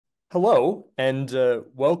Hello, and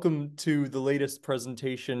welcome to the latest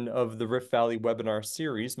presentation of the Rift Valley webinar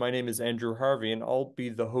series. My name is Andrew Harvey, and I'll be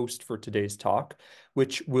the host for today's talk,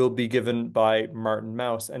 which will be given by Maarten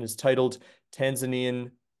Mous and is titled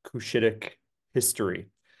Tanzanian Cushitic History.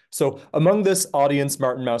 So among this audience,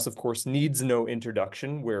 Maarten Mous, of course, needs no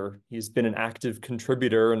introduction, where he's been an active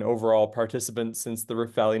contributor and overall participant since the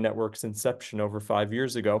Rift Valley Network's inception over 5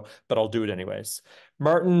 years ago, but I'll do it anyways.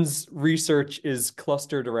 Maarten's research is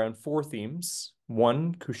clustered around four themes.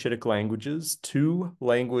 One, Cushitic languages. Two,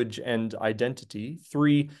 language and identity.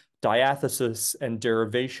 Three, diathesis and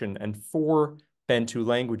derivation. And four, Bantu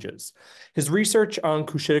languages. His research on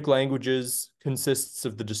Cushitic languages consists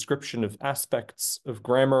of the description of aspects of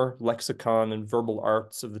grammar, lexicon, and verbal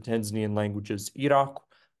arts of the Tanzanian languages Iraq,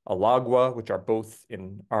 Alagwa, which are both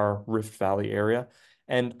in our Rift Valley area,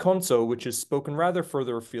 and Konso, which is spoken rather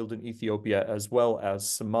further afield in Ethiopia as well as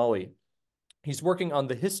Somali. He's working on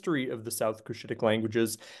the history of the South Cushitic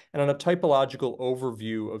languages and on a typological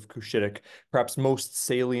overview of Cushitic, perhaps most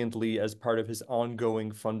saliently as part of his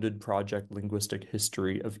ongoing funded project Linguistic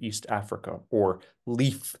History of East Africa, or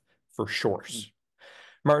LEAF for short.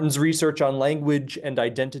 Maarten's research on language and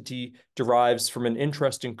identity derives from an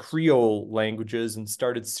interest in Creole languages and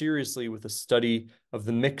started seriously with a study of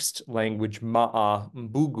the mixed language Maa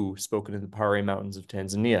Mbugu spoken in the Pare Mountains of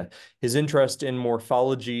Tanzania. His interest in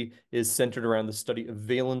morphology is centered around the study of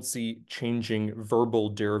valency changing verbal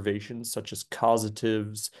derivations such as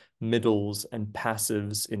causatives, middles, and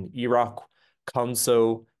passives in Iraq,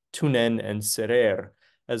 Kanso, Tunen, and Serer,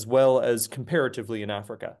 as well as comparatively in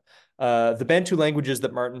Africa. The Bantu languages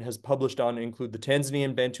that Maarten has published on include the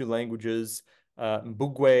Tanzanian Bantu languages,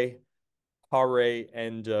 Mbugwe, Pare,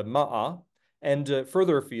 and Maa, and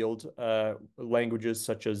further afield, languages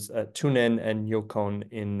such as Tunen and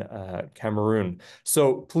Yokon in Cameroon.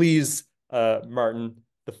 So please, Maarten,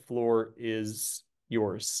 the floor is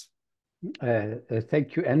yours.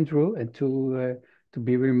 Thank you, Andrew, and to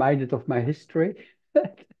be reminded of my history.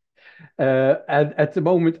 At the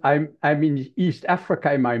moment, I'm in East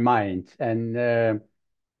Africa in my mind, and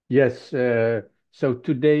yes, so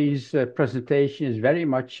today's presentation is very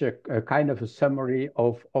much a kind of a summary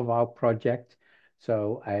of our project.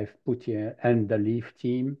 So I've put here and the LEAF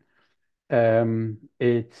team.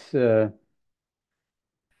 It's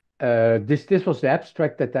this was the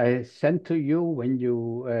abstract that I sent to you when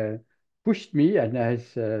you pushed me, and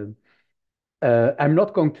as I'm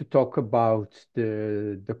not going to talk about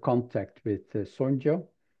the contact with Sonjo.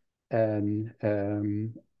 And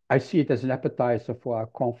I see it as an appetizer for our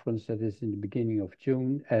conference that is in the beginning of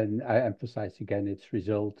June, and I emphasize again its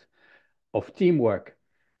result of teamwork.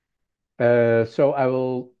 So I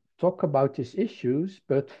will talk about these issues,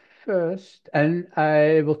 but first, and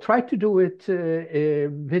I will try to do it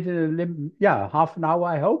within half an hour,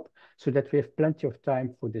 I hope, so that we have plenty of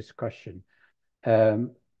time for discussion.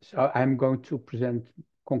 So I'm going to present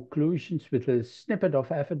conclusions with a snippet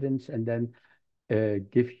of evidence and then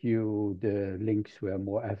give you the links where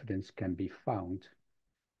more evidence can be found.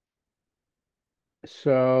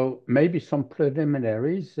 So maybe some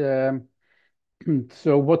preliminaries.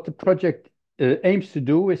 So what the project aims to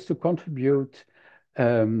do is to contribute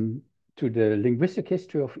to the linguistic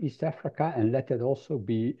history of East Africa and let it also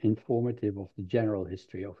be informative of the general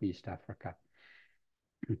history of East Africa.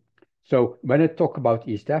 So when I talk about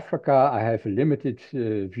East Africa, I have a limited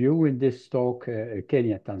view in this talk,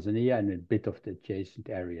 Kenya, Tanzania, and a bit of the adjacent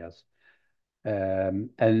areas. And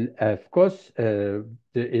of course, there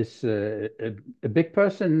is a big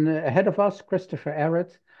person ahead of us, Christopher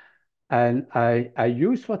Arrett, and I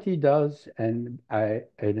use what he does, and I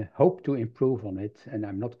hope to improve on it, and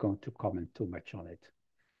I'm not going to comment too much on it.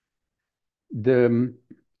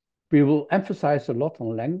 We will emphasize a lot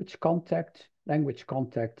on language contact. Language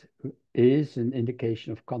contact is an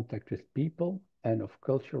indication of contact with people and of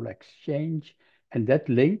cultural exchange, and that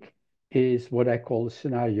link is what I call a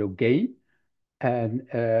scenario gain. And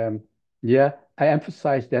yeah, I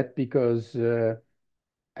emphasize that because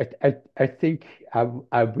I think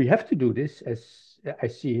we have to do this, as I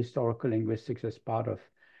see historical linguistics as part of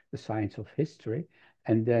the science of history.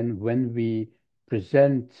 And then when we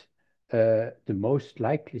present the most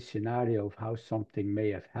likely scenario of how something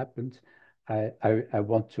may have happened, I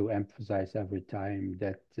want to emphasize every time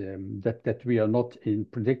that that we are not in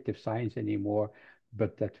predictive science anymore,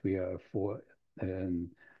 but that we are for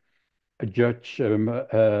a judge,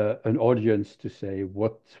 an audience to say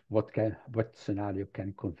what scenario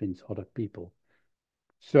can convince other people.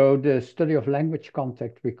 So the study of language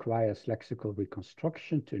contact requires lexical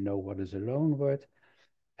reconstruction to know what is a loan word,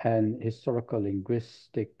 and historical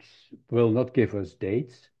linguistics will not give us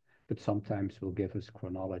dates, but sometimes will give us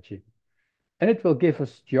chronology. And it will give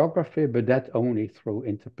us geography, but that only through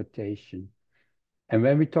interpretation. And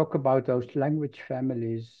when we talk about those language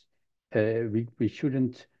families, we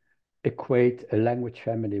shouldn't equate a language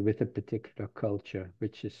family with a particular culture,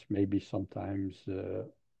 which is maybe sometimes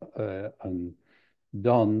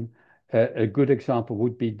undone. A good example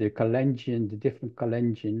would be the Kalenjin, the different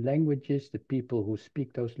Kalenjin languages, the people who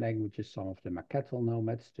speak those languages. Some of them are cattle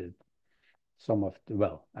nomads, some of the,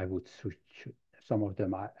 well, I would switch, some of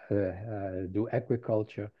them are, do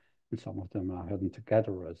agriculture, and some of them are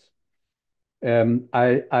hunter-gatherers.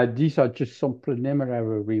 These are just some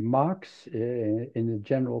preliminary remarks in the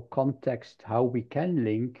general context, how we can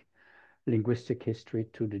link linguistic history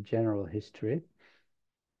to the general history.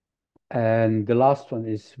 And the last one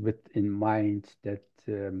is with in mind that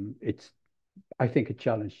it's, I think, a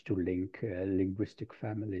challenge to link linguistic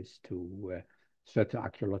families to certain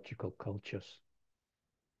archaeological cultures.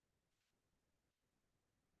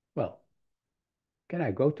 Well, can I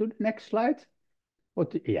go to the next slide?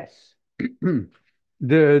 Yes.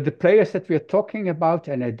 The players that we're talking about,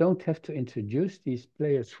 and I don't have to introduce these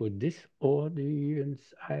players for this audience,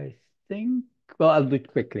 I think. Well, I'll do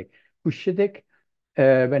it quickly. Cushitic.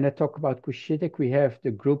 When I talk about Cushitic, we have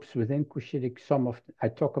the groups within Cushitic. I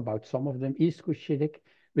talk about some of them. East Cushitic.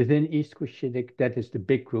 Within East Cushitic, that is the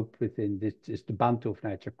big group within this is the Bantu of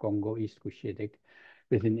Niger Congo, East Cushitic.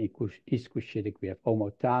 Within East Cushitic, we have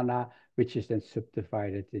Omotana, which is then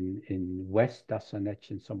subdivided in West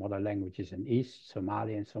Dasanech and some other languages, and East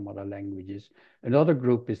Somali and some other languages. Another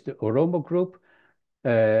group is the Oromo group,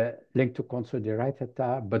 linked to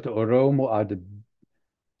Conso-Diraitata, but the Oromo are the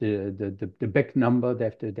big number.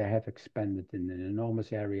 They have expanded in an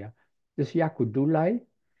enormous area. There's Yakudulai,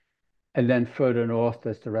 and then further north,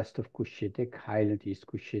 there's the rest of Cushitic, Highland East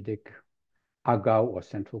Cushitic, Agau or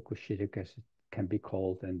Central Cushitic as it can be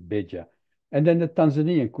called, and Beja. And then the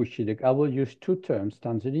Tanzanian Cushitic. I will use two terms,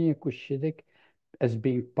 Tanzanian Cushitic as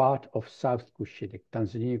being part of South Cushitic.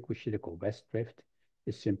 Tanzanian Cushitic or West Rift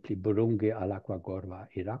is simply Burungi, Alakwa, Gorwa,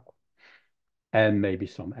 Iraq, and maybe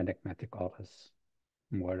some enigmatic others.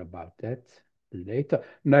 More about that later.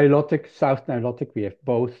 Nilotic, South Nilotic, we have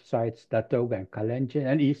both sides, Datoga and Kalenjin,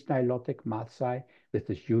 and East Nilotic, Maasai, with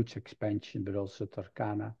this huge expansion, but also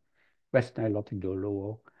Turkana. West Nilotic,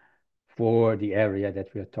 Doluo, for the area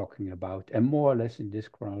that we are talking about, and more or less in this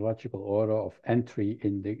chronological order of entry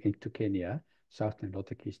into Kenya, South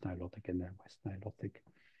Nilotic, East Nilotic, and then West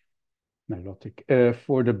Nilotic.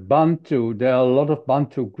 For the Bantu, there are a lot of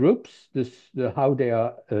Bantu groups. How they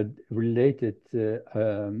are related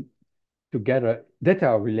together, that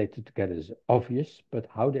are related together is obvious, but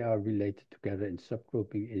how they are related together in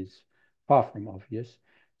subgrouping is far from obvious.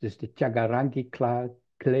 There's the Chagarangi clade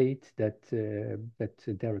that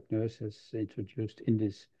Derek Nurse has introduced in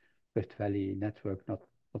this Rift Valley network not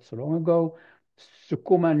so long ago.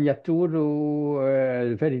 Sukuma and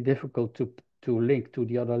Yaturu, very difficult to link to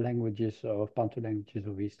the other languages of Bantu languages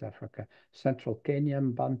of East Africa. Central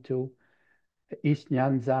Kenyan Bantu, East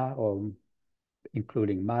Nyanza, or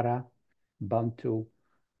including Mara, Bantu,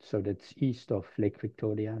 so that's east of Lake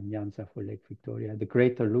Victoria, Nyanza for Lake Victoria. The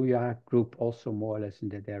Greater Luya group also more or less in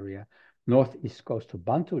that area. Northeast coast of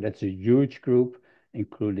Bantu, that's a huge group,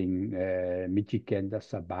 including Mijikenda,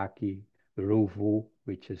 Sabaki, Ruvu,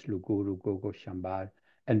 which is Luguru, Gogo, Shambal,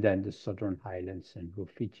 and then the Southern Highlands and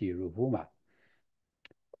Rufiji, Ruvuma.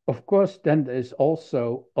 Of course, then there's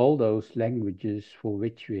also all those languages for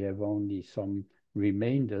which we have only some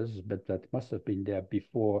remainders, but that must have been there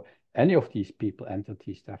before any of these people entered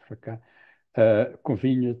East Africa,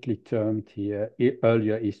 conveniently termed here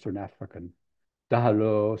earlier Eastern African.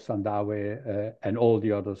 Dahalo, Sandawe, and all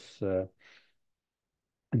the others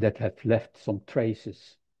that have left some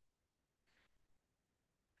traces.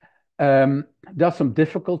 There are some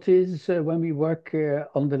difficulties when we work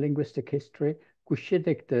on the linguistic history.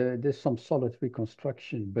 Cushitic, there's some solid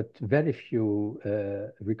reconstruction, but very few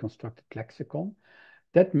reconstructed lexicon.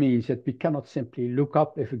 That means that we cannot simply look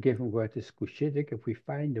up if a given word is Cushitic. If we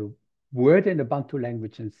find a word in the Bantu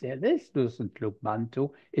language and say, this doesn't look Bantu,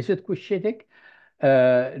 is it Cushitic?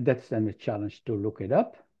 That's then a challenge to look it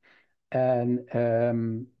up. And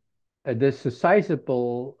there's a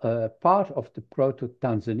sizable part of the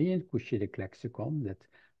Proto-Tanzanian Cushitic lexicon that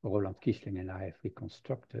Roland Kiesling and I have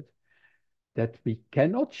reconstructed that we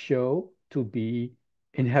cannot show to be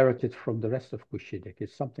inherited from the rest of Cushitic.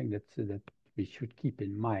 It's something that we should keep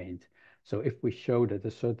in mind. So if we show that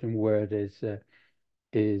a certain word is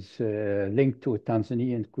linked to a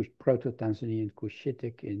Proto-Tanzanian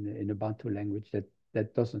Cushitic in a Bantu language,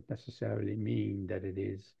 that doesn't necessarily mean that it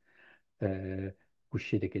is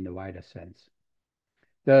Cushitic in the wider sense.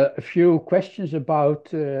 There are a few questions about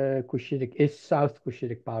Cushitic. Is South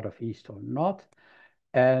Cushitic part of East or not?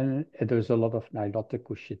 And there's a lot of Nilotic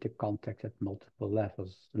Cushitic contact at multiple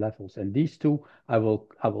levels. And these two I will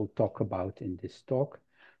talk about in this talk.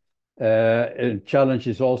 A challenge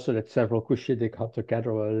is also that several Cushitic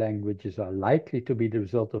hunter-gatherer languages are likely to be the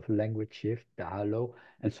result of a language shift, the halo,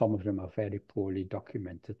 and some of them are very poorly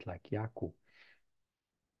documented, like Yaku.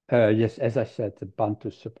 Yes, as I said, the Bantu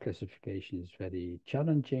subclassification is very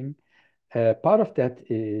challenging. Part of that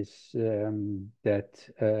is that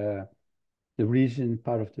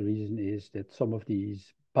part of the reason is that some of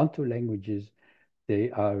these Bantu languages, they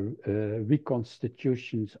are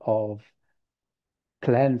reconstitutions of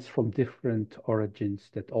clans from different origins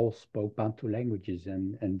that all spoke Bantu languages,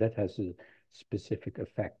 and that has a specific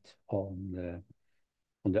effect on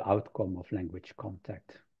the outcome of language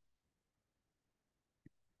contact.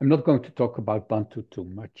 I'm not going to talk about Bantu too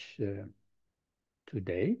much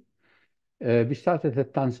today. We started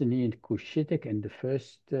at Tanzanian Cushitic, and the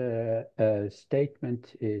first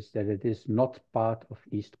statement is that it is not part of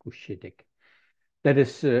East Cushitic. That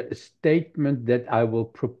is a statement that I will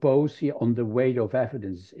propose here on the weight of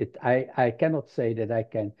evidence. I cannot say that I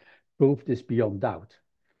can prove this beyond doubt,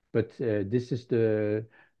 but this is the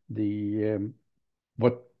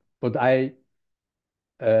what I'm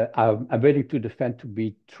waiting to defend to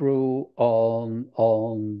be true on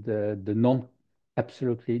the not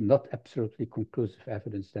absolutely conclusive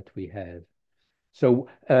evidence that we have. So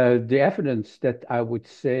the evidence that I would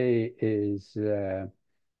say is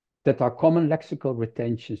that are common lexical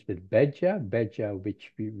retentions with Beja,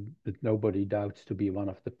 which nobody doubts to be one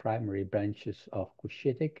of the primary branches of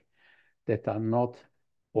Cushitic, that are not,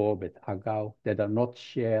 or with Agau, that are not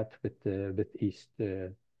shared with East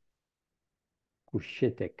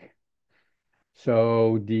Cushitic.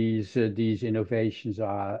 So these innovations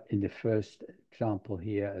are, in the first example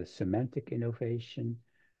here, a semantic innovation,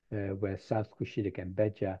 where South Cushitic and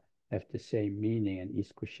Beja have the same meaning, and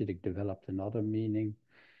East Cushitic developed another meaning.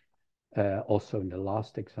 Also in the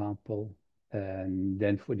last example. And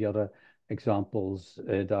then for the other examples,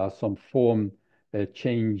 there are some form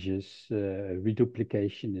changes,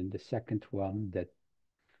 reduplication in the second one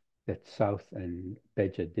that South and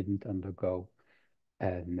Beja didn't undergo,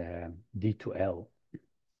 and D to L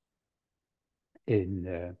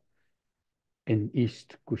in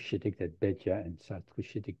East Cushitic that Beja and South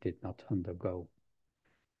Cushitic did not undergo.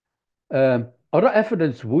 Other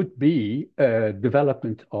evidence would be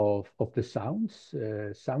development of the sounds,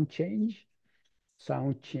 sound change.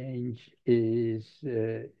 Sound change is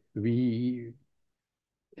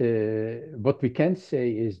what we can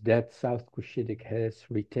say is that South Cushitic has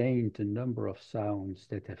retained a number of sounds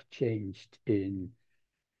that have changed in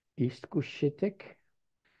East Cushitic.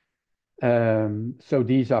 So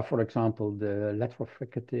these are, for example, the lateral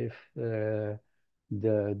fricative,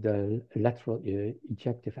 the lateral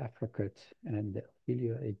ejective affricate, and the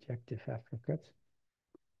alveolar ejective affricate,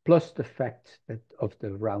 plus the fact that of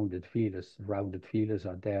the rounded velars. Rounded velars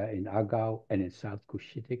are there in Agau and in South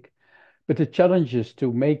Cushitic. But the challenge is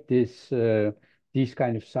to make these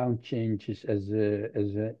kind of sound changes as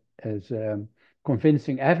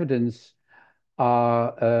convincing evidence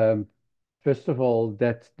are, first of all,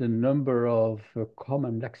 that the number of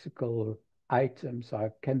common lexical items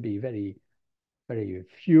can be very, very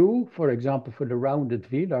few. For example, for the rounded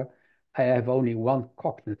velar, I have only one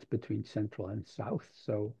cognate between central and south.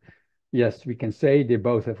 So yes, we can say they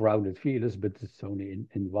both have rounded velars, but it's only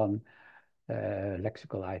in one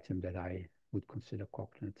lexical item that I would consider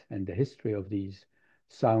cognate. And the history of these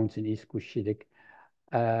sounds in East Cushitic,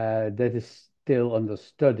 that is still under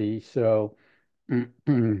study. So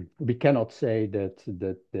we cannot say that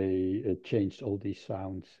they changed all these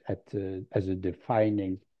sounds as a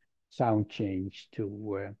defining sound change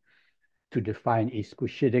to define East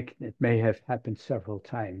Cushitic. It may have happened several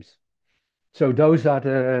times. So those are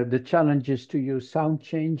the challenges to use sound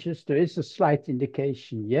changes. There is a slight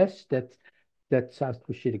indication, yes, that South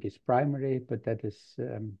Cushitic is primary, but that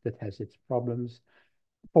has its problems.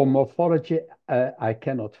 For morphology, I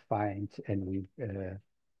cannot find any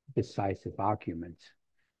decisive argument,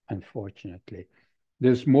 unfortunately.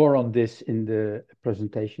 There's more on this in the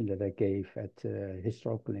presentation that I gave at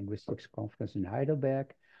Historical Linguistics Conference in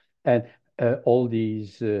Heidelberg. And all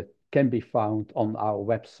these can be found on our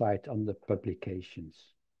website under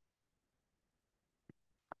publications.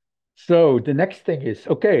 So the next thing is,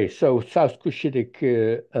 okay, so South Cushitic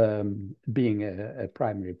being a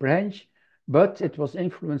primary branch, but it was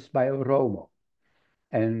influenced by Oromo.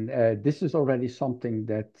 And this is already something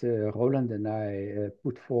that Roland and I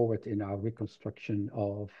put forward in our reconstruction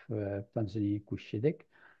of Tanzanian Cushitic.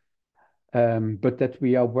 But that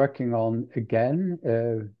we are working on again,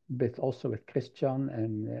 with also with Christian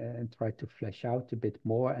and try to flesh out a bit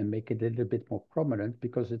more and make it a little bit more prominent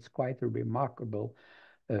because it's quite a remarkable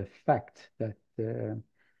fact that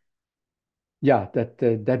yeah, that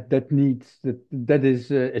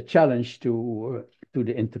is a challenge to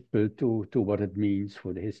the interpret to what it means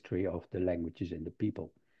for the history of the languages and the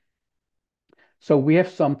people. So we have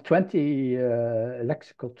some 20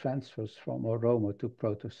 lexical transfers from Oromo to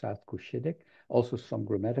Proto-South Cushitic, also some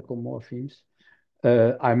grammatical morphemes.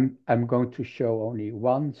 I'm going to show only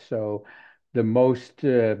one. So the most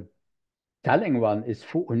telling one is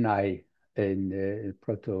Fu'unai in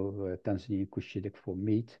Proto-Tanzanian Cushitic for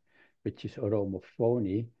meat, which is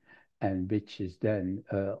Oromophony, and which is then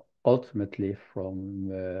ultimately from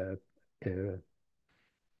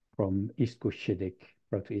East Cushitic,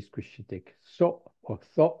 Proto-East Cushitic, so or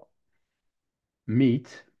tho,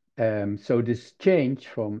 meat. So this change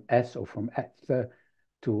from S or from F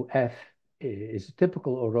to F is a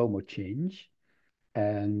typical Oromo change,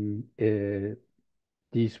 and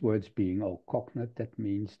these words being all cognate, that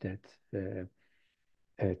means that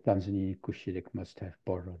Tanzanian Cushitic must have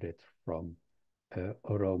borrowed it from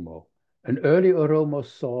Oromo. An early Oromo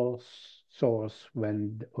source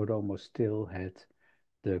when the Oromo still had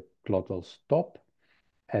the glottal stop,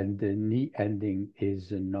 and the ni ending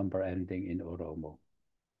is a number ending in Oromo.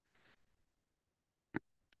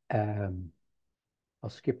 I'll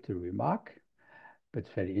skip the remark, but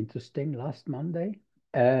very interesting last Monday.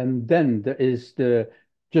 And then there is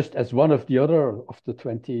just as one of the other of the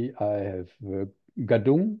 20, I have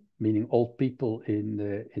Gadung, meaning old people in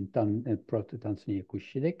Proto-Tanzania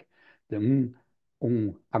Cushitic. The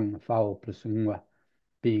ang vowel plus ng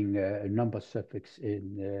being a number suffix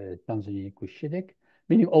in Tanzanian Cushitic,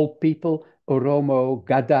 meaning old people, Oromo,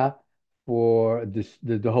 Gada, for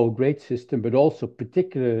the whole grade system, but also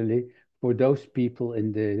particularly for those people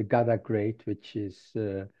in the Gada grade, which is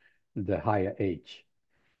the higher age.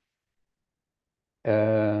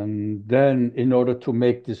 And then in order to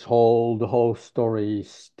make the whole story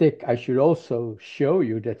stick, I should also show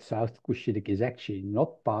you that South Cushitic is actually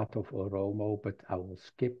not part of Oromo, but I will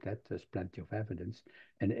skip that. There's plenty of evidence.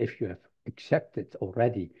 And if you have accepted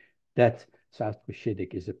already that South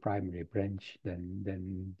Cushitic is a primary branch,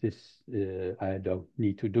 then this I don't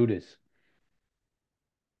need to do this.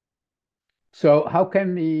 So how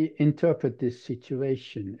can we interpret this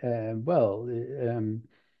situation?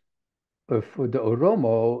 For the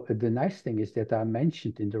Oromo, the nice thing is that are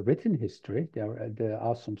mentioned in the written history. There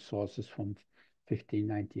are some sources from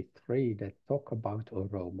 1593 that talk about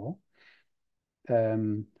Oromo,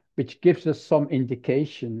 which gives us some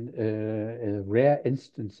indication, a rare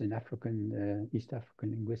instance in East African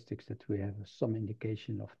linguistics that we have some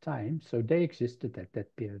indication of time. So they existed at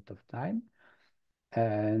that period of time.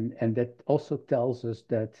 And that also tells us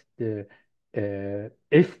that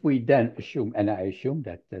if we then assume, and I assume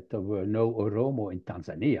that there were no Oromo in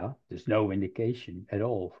Tanzania, there's no indication at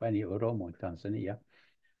all for any Oromo in Tanzania,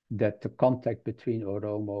 that the contact between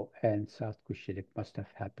Oromo and South Cushitic must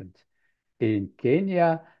have happened in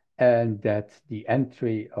Kenya, and that the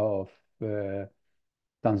entry of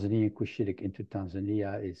Tanzanian Cushitic into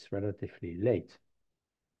Tanzania is relatively late.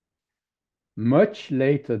 Much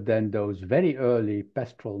later than those very early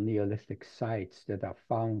pastoral Neolithic sites that are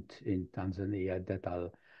found in Tanzania that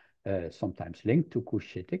are sometimes linked to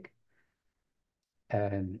Cushitic.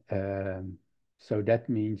 And so that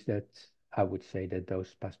means that I would say that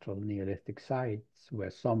those pastoral Neolithic sites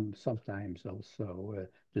where sometimes also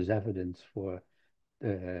there's evidence for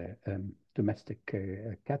domestic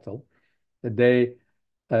cattle, that they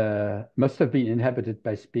must have been inhabited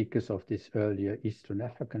by speakers of these earlier Eastern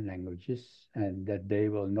African languages, and that they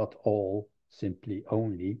were not all simply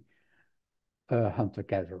only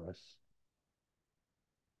hunter-gatherers.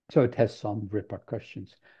 So it has some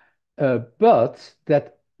repercussions. But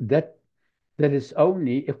that is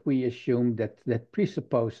only if we assume that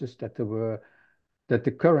presupposes that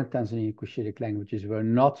the current Tanzanian Cushitic languages were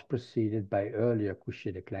not preceded by earlier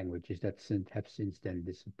Cushitic languages that have since then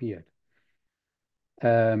disappeared.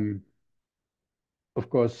 Of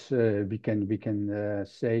course, we can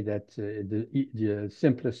say that the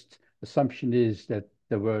simplest assumption is that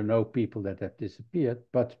there were no people that have disappeared,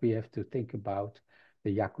 but we have to think about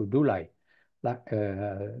the Yakudulai.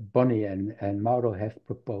 Bonnie and Mauro have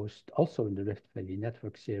proposed also in the Rift Valley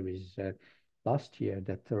Network series last year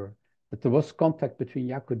that there was contact between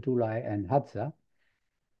Yakudulai and Hadza,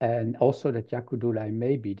 and also that Yakudulai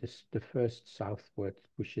may be the first southward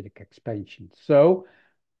Cushitic expansion. So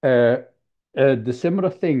the similar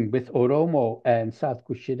thing with Oromo and South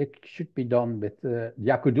Cushitic should be done with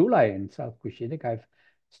Yakudulai and South Cushitic. I've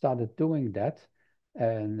started doing that.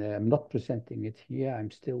 And I'm not presenting it here. I'm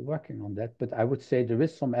still working on that. But I would say there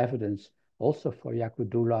is some evidence also for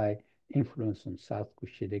Yakudulai influence on South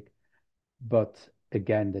Cushitic. But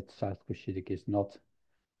again, that South Cushitic is not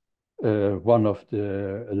one of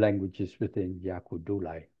the languages within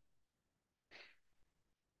Yakudulai.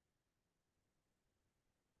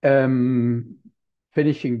 Um,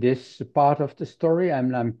 Finishing this part of the story,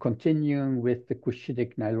 I'm continuing with the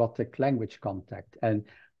Cushitic Nilotic language contact. And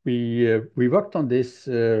we worked on this,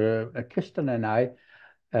 Christian and I,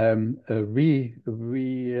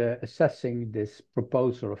 reassessing this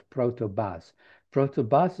proposal of proto-Bas.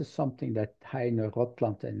 Proto-Bas is something that Heine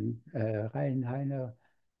Rotland and Heine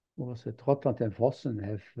was it Rotland and Vossen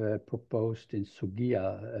have proposed in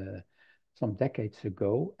Sugia some decades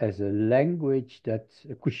ago as a language a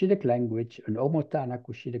Cushitic language, an Omotana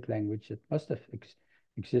Cushitic language that must have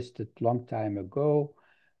existed long time ago,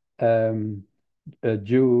 um,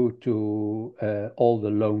 due to all the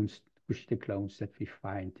loans, Cushitic loans that we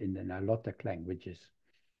find in the Nilotic languages.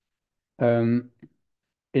 Um,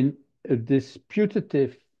 in This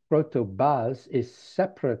putative proto-Bas is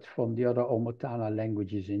separate from the other Omotana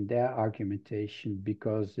languages in their argumentation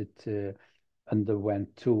because it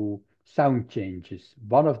underwent two sound changes.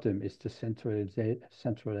 One of them is the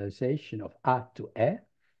centralization of A to E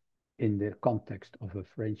in the context of a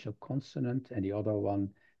pharyngeal consonant, and the other one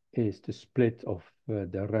is the split of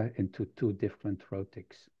the R into two different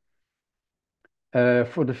rhotics.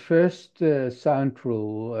 For the first sound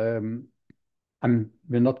rule,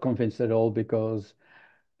 we're not convinced at all because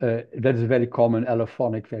that is a very common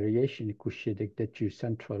allophonic variation in Cushitic that you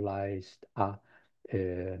centralized A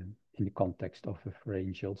in the context of a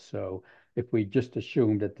pharyngeal. So if we just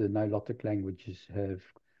assume that the Nilotic languages have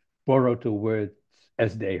borrowed the words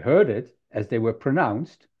as they heard it, as they were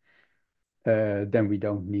pronounced, then we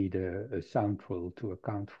don't need a sound rule to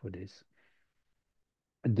account for this.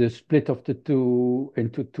 The split of the two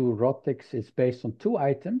into two rhotics is based on two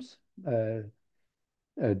items. At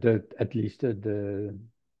least the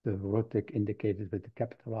rhotic indicated with the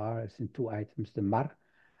capital R is in two items. The Mar.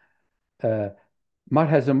 Mar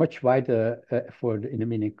has a much wider, in the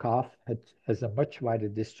meaning calf, has a much wider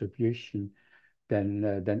distribution than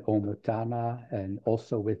Omotana, and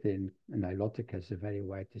also within Nilotic has a very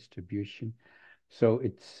wide distribution. So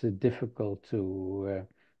it's difficult to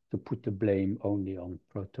put the blame only on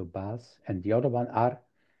Proto-Bas. And the other one, Ar,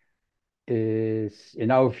 is,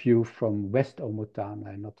 in our view, from West Omotana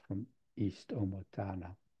and not from East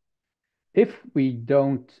Omotana. If we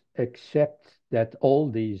don't accept that all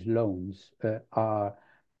these loans are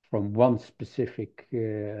from one specific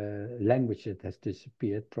language that has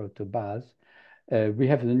disappeared, Proto-Bas, we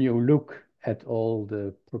have a new look at all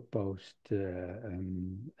the proposed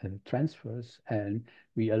transfers, and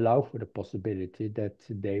we allow for the possibility that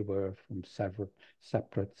they were from several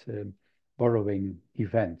separate borrowing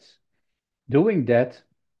events. Doing that,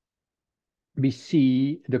 we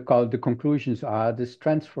see the conclusions are this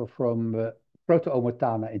transfer from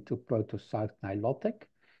Proto-Omotana into Proto-South Nilotic,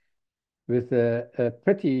 with a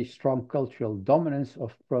pretty strong cultural dominance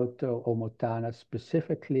of Proto-Omotana,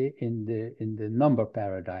 specifically in the number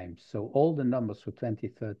paradigm. So all the numbers for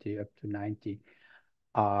 2030 up to 90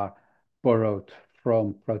 are borrowed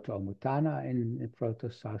from Proto-Omotana in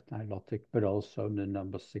Proto-South Nilotic, but also the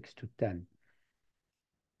numbers 6 to 10.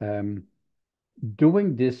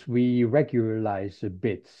 Doing this, we regularize a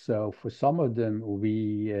bit. So for some of them,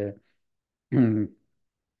 we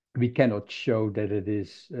we cannot show that it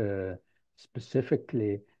is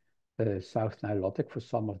specifically South Nilotic. For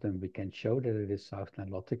some of them, we can show that it is South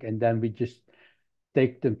Nilotic, and then we just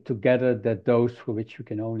take them together. That those for which we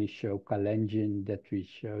can only show Kalenjin, that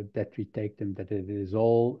we take them that it is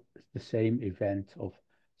all the same event of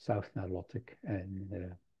South Nilotic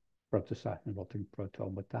and Proto-South Nilotic,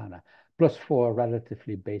 Proto-Omotana, plus four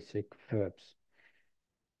relatively basic verbs.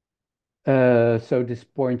 So this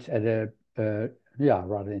points at a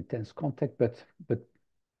rather intense contact, but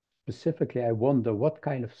specifically, I wonder what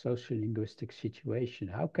kind of social linguistic situation,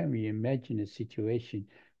 how can we imagine a situation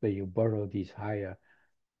where you borrow these higher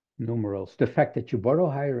numerals? The fact that you borrow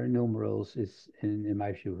higher numerals is, in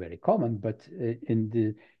my view, very common, but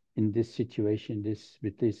in this situation,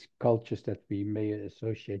 with these cultures that we may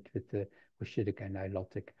associate with the Cushitic and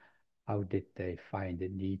Nilotic, how did they find the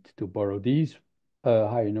need to borrow these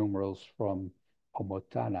higher numerals from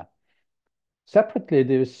Omotana? Separately,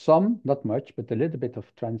 there is some, not much, but a little bit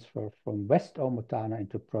of transfer from West Omotana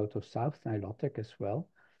into Proto-South Nilotic as well.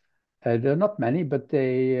 There are not many, but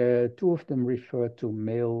two of them refer to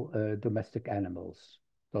male domestic animals.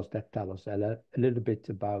 Does that tell us a little bit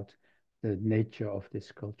about the nature of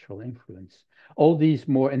this cultural influence? All these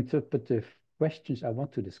more interpretive questions I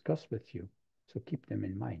want to discuss with you, so keep them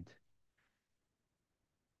in mind.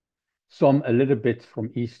 Some a little bit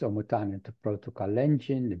from East Omotan to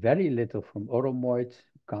Proto-Kalenjin, very little from Oromoid,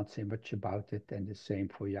 can't say much about it, and the same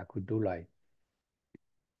for Yakudulai.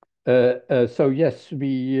 So yes,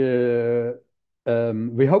 we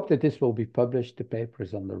hope that this will be published. The paper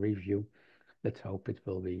is under review. Let's hope it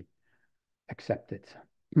will be accepted.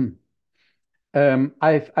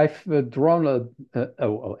 I've drawn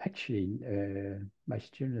actually, my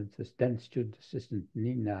student, then student assistant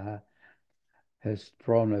Nina, has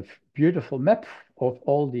drawn a beautiful map of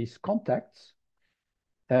all these contacts.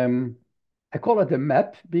 I call it a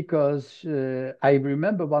map because I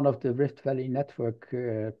remember one of the Rift Valley Network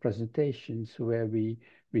presentations where we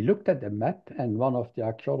looked at the map and one of the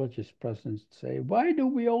archaeologists present say, why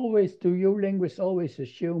do you linguists always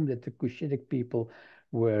assume that the Cushitic people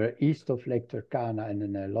were east of Lake Turkana and the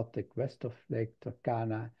Nilotic west of Lake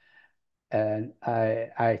Turkana? And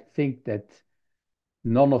I think that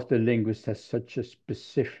none of the linguists has such a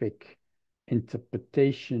specific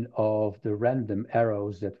interpretation of the random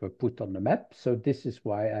arrows that were put on the map. So this is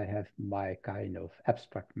why I have my kind of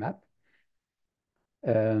abstract map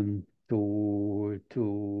um, to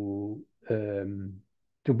to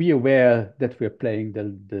to be aware that we're playing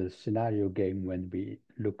the scenario game when we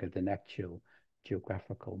look at an actual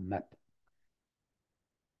geographical map.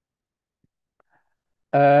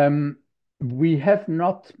 Um, we have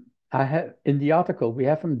not, I have in the article, we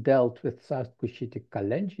haven't dealt with South Cushitic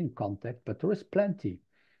Kalenjin contact, but there is plenty.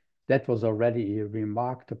 That was already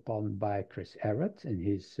remarked upon by Chris Arrett in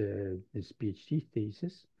his PhD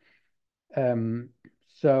thesis. Um,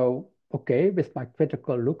 so, okay, with my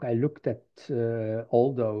critical look, I looked at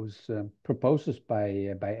all those proposals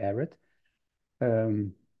by Arrett,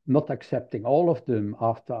 not accepting all of them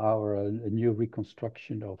after our new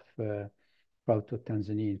reconstruction of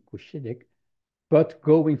Proto-Tanzanian Cushitic, but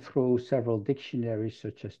going through several dictionaries,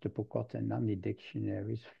 such as the Bukot and Nandi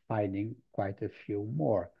dictionaries, finding quite a few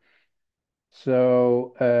more.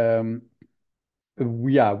 So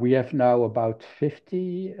we have now about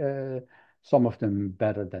 50, some of them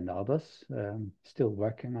better than others, still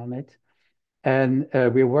working on it. And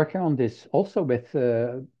we're working on this also with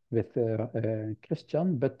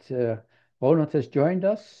Christian, but Ronald has joined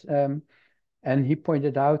us. And he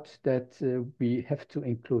pointed out that we have to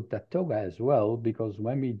include Datoga as well, because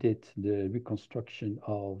when we did the reconstruction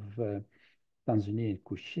of Tanzanian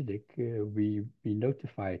Cushitic, we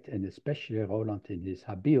notified, and especially Roland in his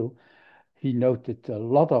Habil, he noted a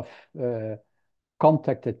lot of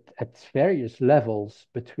contact at various levels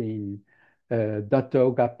between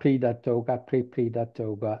Datoga, pre-Datoga,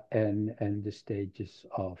 pre-pre-Datoga, and the stages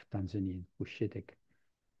of Tanzanian Cushitic.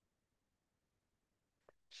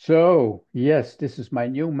 So, yes, this is my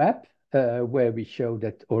new map where we show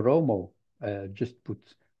that Oromo, just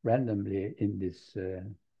put randomly in this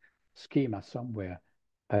schema somewhere,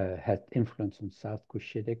 had influence on South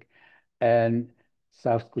Cushitic. And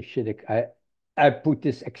South Cushitic, I put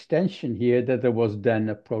this extension here that there was then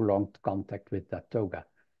a prolonged contact with Datoga,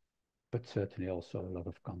 but certainly also a lot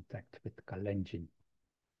of contact with Kalenjin.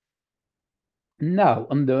 Now,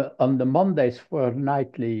 on the Mondays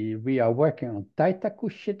fortnightly, we are working on Taita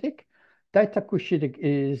Cushitic. Taita Cushitic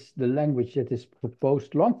is the language that is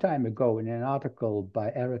proposed long time ago in an article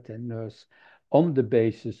by Arrett and Nurse on the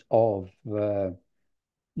basis of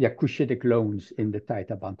Cushitic loans in the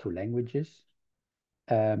Taita Bantu languages.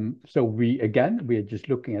 So we are just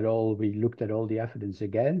we looked at all the evidence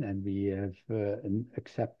again, and we have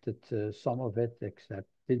accepted some of it,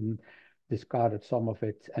 discarded some of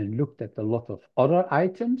it, and looked at a lot of other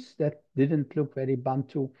items that didn't look very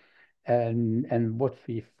Bantu. And what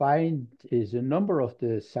we find is a number of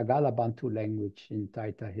the Sagala Bantu language in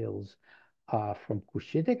Taita Hills are from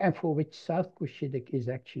Cushitic, and for which South Cushitic is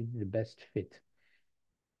actually the best fit.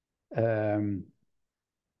 Um,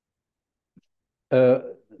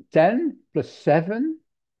 10 plus 7,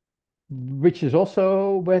 which is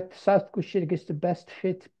also where South Cushitic is the best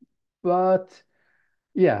fit. But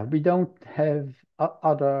yeah, we don't have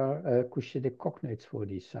other Cushitic cognates for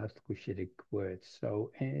these South Cushitic words.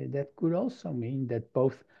 So that could also mean that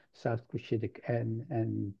both South Cushitic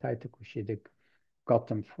and Taita Cushitic got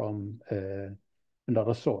them from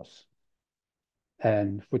another source.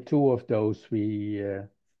 And for two of those, we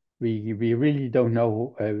really don't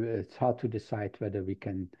know. It's hard to decide whether we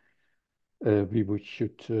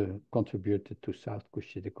should contribute it to South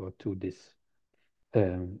Cushitic or to this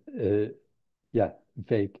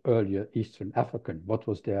vague earlier Eastern African. What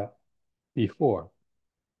was there before?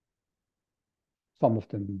 some of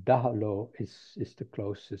them Dahalo is the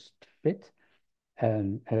closest fit.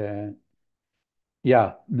 And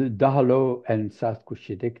yeah, the Dahalo and South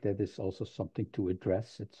Cushitic, that is also something to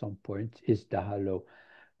address at some point. Is Dahalo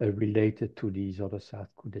related to these other South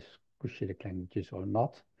Cushitic languages or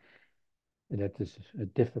not? That is a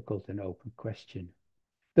difficult and open question.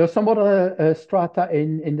 There are some other strata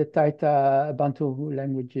in the Taita Bantu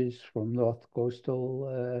languages from north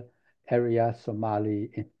coastal area,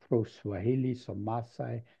 Somali, through Swahili, some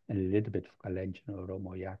Maasai, and a little bit of Kalenjin or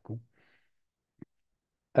Romo-Yaku.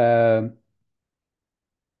 Um,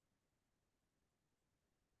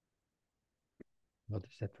 what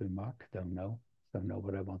is that remark? Don't know. Don't know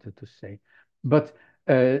what I wanted to say. But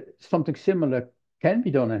something similar can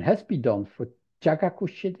be done and has been done for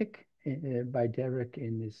Chagakushitic by Derek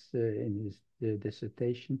in his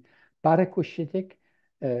dissertation. Parakushitic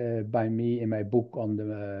by me in my book on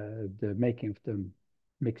the making of the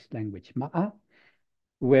mixed language Ma'a,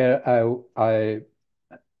 where I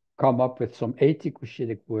come up with some 80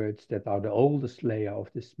 Cushitic words that are the oldest layer of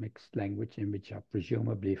this mixed language, and which are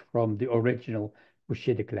presumably from the original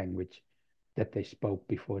Cushitic language that they spoke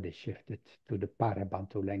before they shifted to the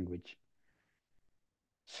Parabantu language.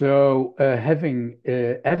 So having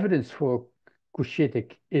evidence for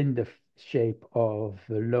Cushitic in the shape of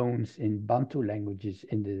loans in Bantu languages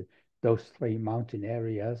in those three mountain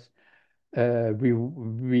areas,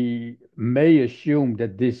 we may assume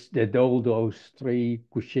that all those three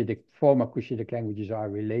former Cushitic languages are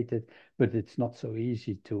related, but it's not so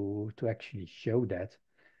easy to actually show that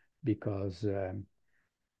because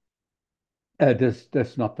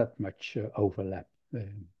there's not that much overlap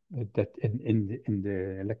that in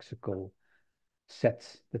the lexical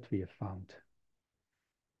sets that we have found.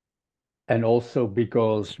 And also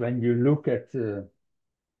because when you look at,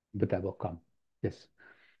 but that will come, yes.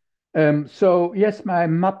 So yes, my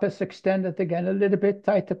map is extended again a little bit.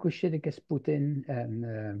 Taita Cushitic is put in,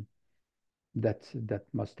 and that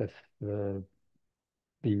must have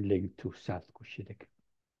been linked to South Cushitic.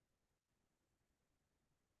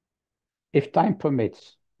 If time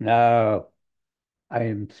permits. No, I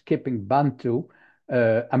am skipping Bantu.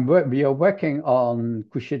 We are working on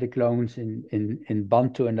Cushitic loans in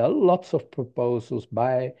Bantu, and there are lots of proposals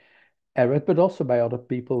by Eric, but also by other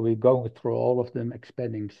people. We're going through all of them,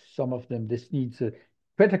 expanding some of them. This needs a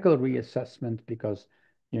critical reassessment because,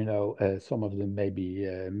 some of them may be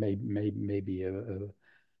a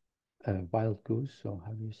wild goose, or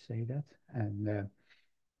how do you say that? And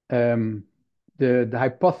um, the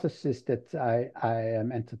hypothesis that I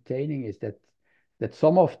am entertaining is that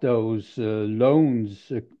some of those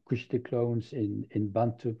loans, acoustic loans in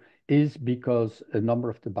Bantu, is because a number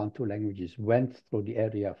of the Bantu languages went through the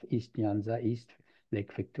area of East Nyanza, East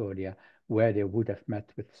Lake Victoria, where they would have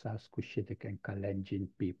met with South Cushitic and Kalenjin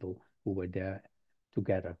people who were there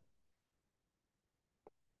together.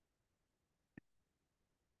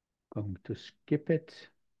 Going to skip it,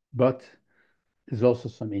 but there's also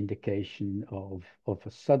some indication of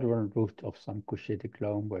a southern route of some Cushitic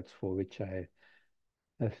loanwords for which I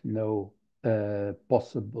have no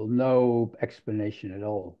explanation at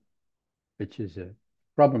all, which is a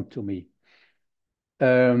problem to me.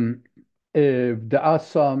 There are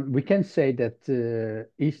some, we can say that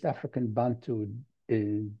East African Bantu,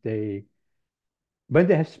 they when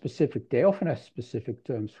they often have specific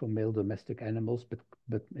terms for male domestic animals,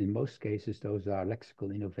 but in most cases, those are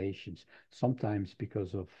lexical innovations, sometimes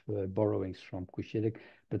because of borrowings from Cushitic,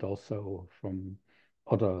 but also from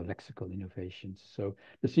other lexical innovations. So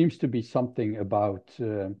there seems to be something about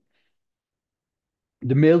the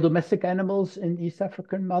male domestic animals in East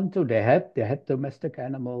African Bantu. They had domestic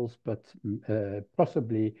animals, but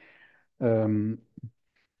possibly um,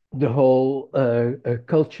 the whole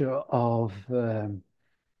culture um,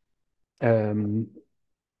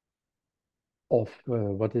 of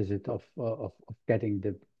what is it of getting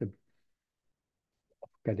the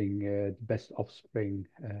best offspring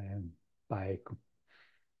by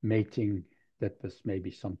mating. That was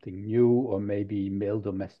maybe something new, or maybe male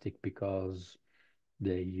domestic because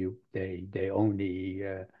they only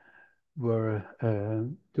were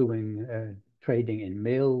doing trading in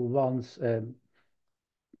male ones,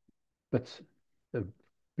 but uh,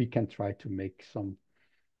 we can try to make some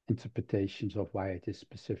interpretations of why it is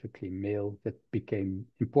specifically male that became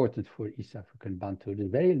important for East African Bantu.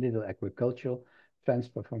 There's very little agricultural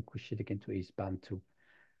transfer from Cushitic into East Bantu.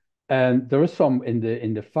 And there is some in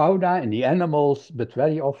the fauna, in the animals, but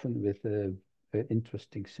very often with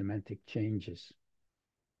interesting semantic changes.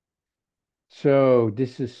 So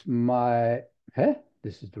this is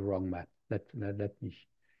this is the wrong map. Let me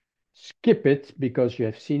skip it because you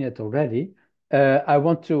have seen it already. I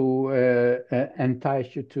want to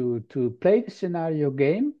entice you to play the scenario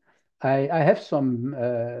game. I have some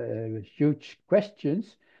huge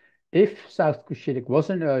questions. If South Cushitic was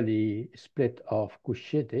an early split of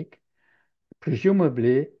Cushitic,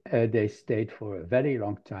 presumably they stayed for a very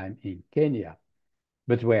long time in Kenya.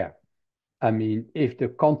 But where? I mean, if the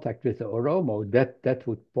contact with the Oromo, that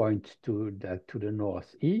would point to the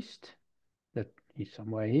northeast, that is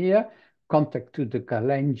somewhere here. Contact to the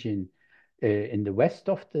Kalenjin in the west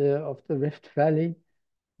of the Rift Valley,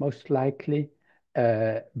 most likely.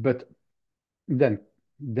 But then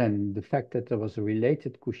then the fact that there was a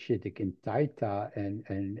related Cushitic in Taita and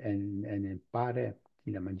in Pare,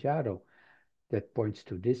 Kilimanjaro, that points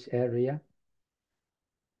to this area.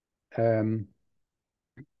 Um,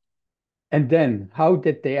 and then how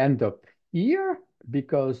did they end up here?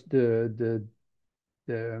 Because the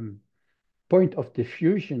point of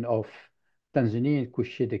diffusion of Tanzanian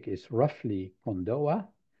Cushitic is roughly Kondoa,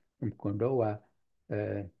 from Kondoa,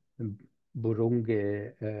 uh,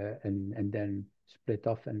 Burunge, and then split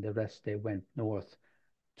off, and the rest they went north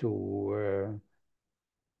to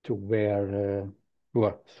where,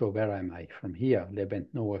 well, so where am I from here? They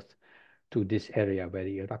went north to this area where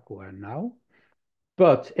the Iraqu are now.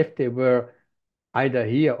 But if they were either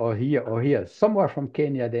here or here or here, somewhere from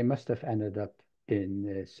Kenya, they must have ended up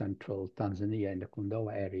in central Tanzania in the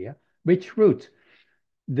Kondoa area. Which route?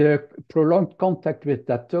 The prolonged contact with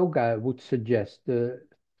Datoga would suggest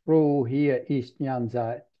through here, East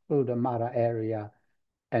Nyanza, through the Mara area,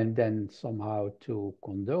 and then somehow to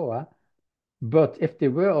Kondoa. But if they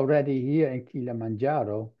were already here in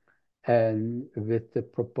Kilimanjaro, and with the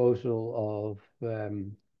proposal of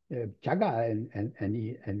Chaga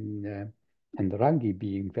and Rangi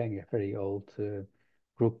being very, very old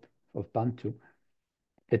group of Bantu,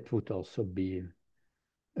 it would also be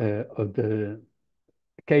of the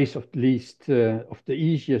case of least of the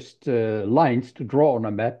easiest lines to draw on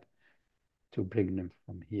a map to bring them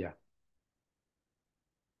from here.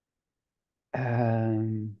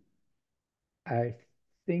 Um, I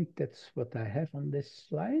think that's what I have on this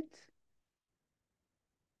slide.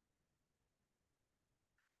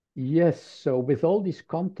 Yes, so with all these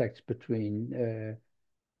contacts between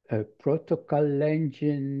protocol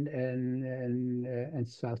engine and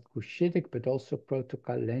South Cushitic, but also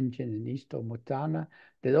protocol engine in East Omotana,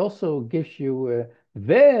 that also gives you a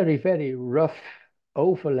very, very rough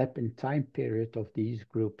overlap in time period of these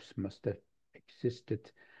groups must have existed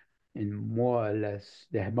in more or less,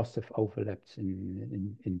 they must have overlapped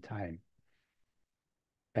in time.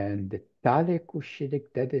 And the Tale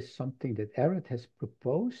Cushitic, that is something that Arad has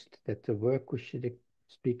proposed, that there were Cushitic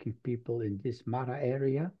speaking people in this Mara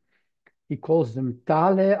area. He calls them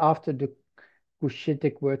Tale after the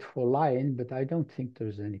Cushitic word for lion, but I don't think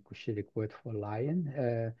there's any Cushitic word for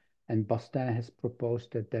lion. And Bastin has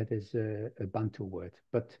proposed that that is a Bantu word.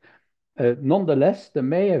 But nonetheless, there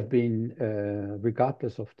may have been,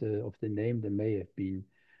 regardless of the name, there may have been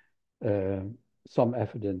uh, some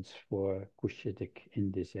evidence for Cushitic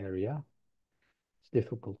in this area. It's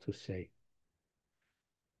difficult to say.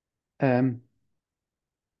 Um,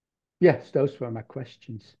 yes, those were my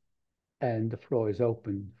questions, and the floor is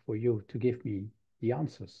open for you to give me the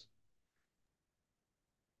answers.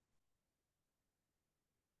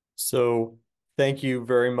 So thank you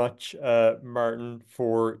very much, Maarten,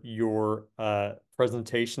 for your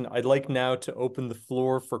presentation. I'd like now to open the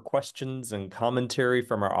floor for questions and commentary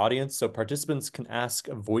from our audience. So participants can ask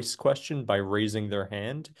a voice question by raising their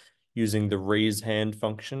hand using the raise hand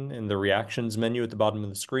function in the reactions menu at the bottom of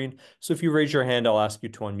the screen. So if you raise your hand, I'll ask you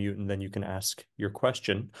to unmute and then you can ask your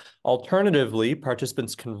question. Alternatively,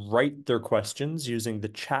 participants can write their questions using the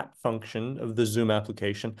chat function of the Zoom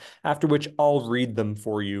application, after which I'll read them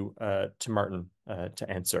for you to Maarten to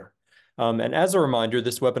answer. And as a reminder,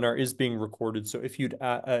 this webinar is being recorded. So if you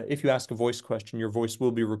ask a voice question, your voice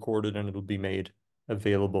will be recorded and it'll be made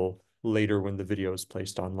available later when the video is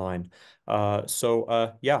placed online.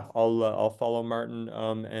 Yeah, I'll follow Maarten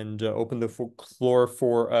and open the floor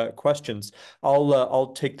for questions.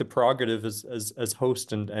 I'll take the prerogative as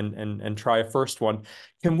host and try a first one.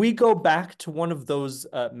 Can we go back to one of those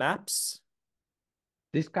maps?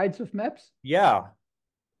 These kinds of maps? Yeah,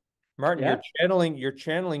 Maarten, Yeah. you're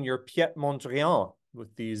channeling your Piet Mondrian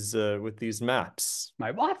with these maps. My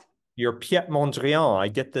what? Your Piet Mondrian. I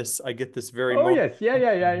get this very Oh moment. yes, yeah,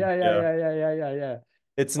 yeah, yeah, yeah, yeah, Yeah, yeah, yeah, yeah, yeah, yeah.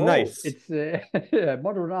 it's Oh, nice. it's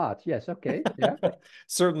modern art. Yes, okay, yeah.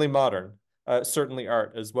 Certainly modern, certainly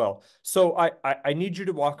art as well. So I need you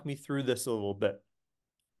to walk me through this a little bit.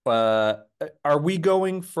 Are we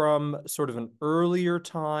going from sort of an earlier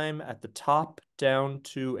time at the top down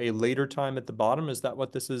to a later time at the bottom? Is that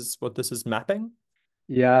what this is mapping?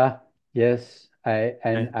 Yeah, yes.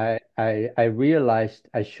 Okay. I realized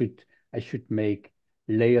I should make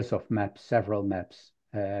layers of maps, several maps.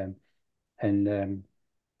 And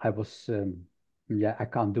I was yeah, I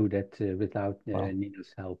can't do that without Wow.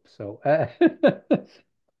 Nina's help. So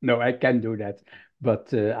no, I can do that,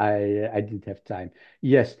 but I didn't have time.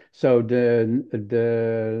 Yes, so the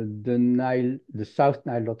Nile, the South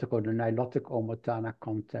Nilotic or the Nilotic Omontana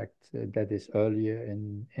contact that is earlier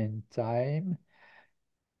in time.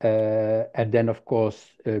 And then, of course,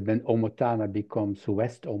 when Omontana becomes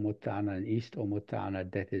West Omontana and East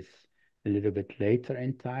Omontana, that is a little bit later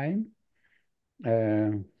in time.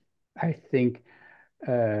 Uh, I think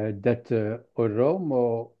that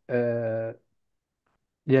Oromo,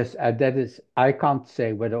 yes, that is, I can't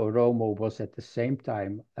say whether Oromo was at the same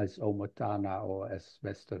time as Omontana or as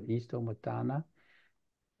West or East Omontana.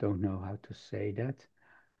 Don't know how to say that.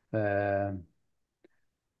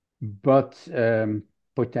 But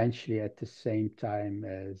potentially at the same time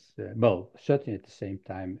as, well, certainly at the same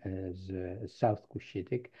time as South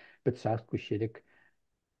Cushitic. But South Cushitic,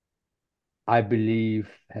 I believe,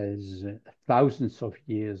 has thousands of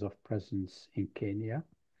years of presence in Kenya.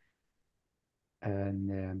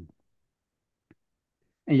 And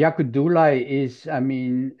Yakudulai is, I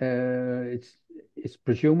mean, it's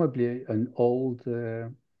presumably an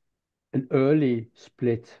early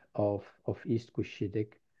split of East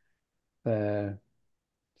Cushitic. Uh,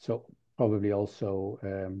 so probably also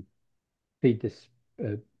predis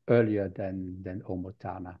uh, earlier than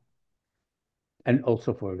Omotana, and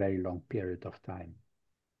also for a very long period of time.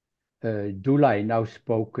 Dulai, now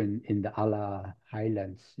spoken in the Ala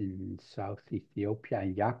Highlands in South Ethiopia,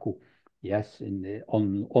 and Yaku, yes,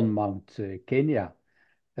 on Mount Kenya.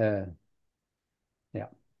 Uh, yeah.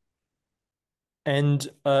 And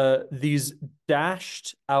these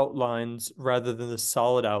dashed outlines rather than the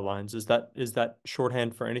solid outlines, is that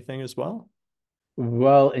shorthand for anything as well?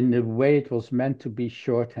 Well, in a way, it was meant to be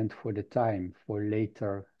shorthand for the time for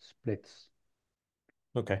later splits.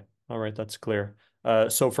 Okay. All right, that's clear.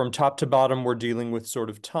 So from top to bottom, we're dealing with sort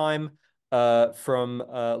of time. From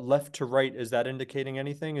left to right, is that indicating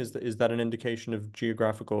anything? Is that an indication of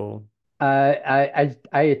geographical? I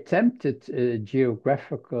attempted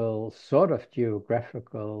sort of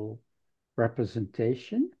geographical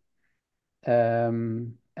representation.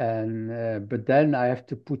 And but then I have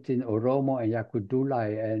to put in Oromo and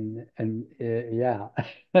Yakudulai and yeah,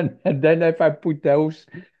 and then if I put those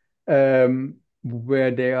where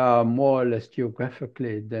they are more or less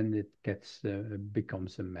geographically, then it gets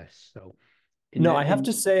becomes a mess. So No, I have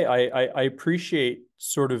to in say I appreciate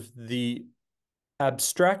sort of the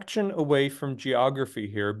abstraction away from geography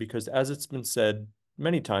here because, as it's been said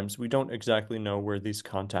many times, we don't exactly know where these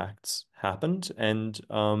contacts happened, and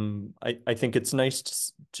I think it's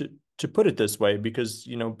nice to put it this way because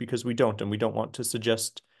because we don't, and we don't want to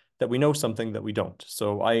suggest that we know something that we don't.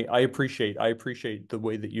 So I appreciate the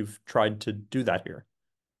way that you've tried to do that here.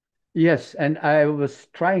 Yes, and I was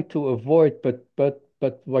trying to avoid, but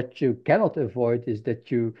what you cannot avoid is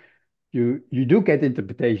that you do get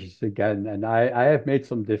interpretations again, and I have made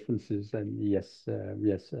some differences, and yes.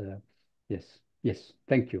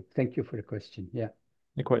 Thank you for the question. Yeah,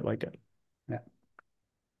 I quite like it. yeah.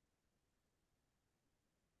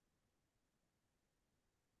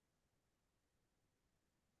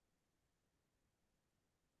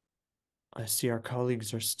 I see our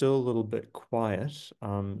colleagues are still a little bit quiet,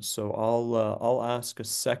 so I'll ask a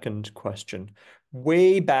second question.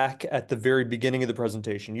 Way back at the very beginning of the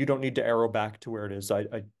presentation, you don't need to arrow back to where it is.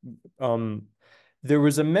 Um, there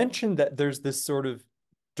was a mention that there's this sort of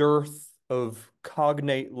dearth of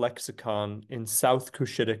cognate lexicon in South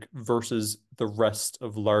Cushitic versus the rest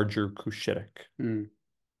of larger Cushitic. Mm,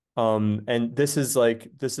 And this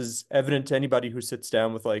is evident to anybody who sits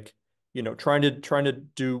down with like, trying to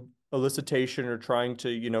do elicitation or trying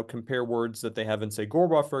to, compare words that they have in, say,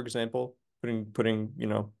 Gorba, for example, putting,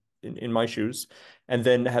 in my shoes, and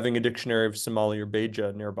then having a dictionary of Somali or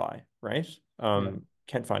Beja nearby, right? yeah,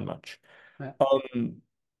 Can't find much. yeah. Um,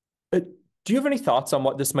 do you have any thoughts on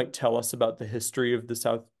what this might tell us about the history of the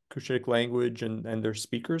South Cushitic language and their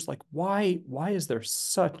speakers? Like, why is there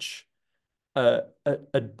such a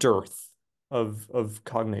dearth of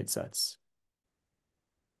cognate sets?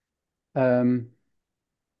 Um,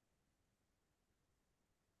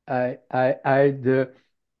 the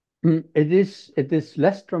it is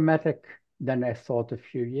less dramatic than I thought a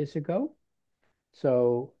few years ago.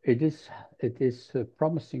 So it is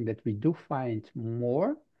promising that we do find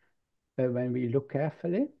more. when we look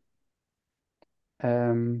carefully.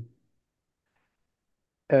 Um,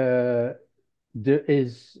 uh, there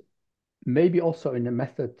is maybe also in the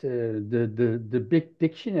method, the big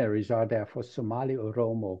dictionaries are there for Somali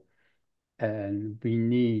Oromo, and we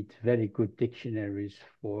need very good dictionaries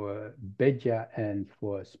for Beja and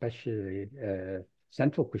for especially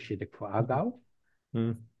Central Cushitic for Agau.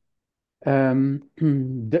 Mm.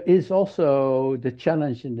 There is also the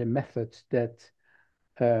challenge in the methods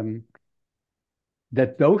um,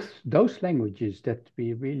 that those languages that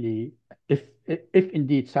we really, if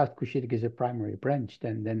indeed South Cushitic is a primary branch,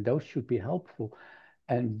 then those should be helpful.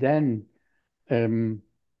 And then um,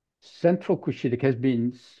 Central Cushitic has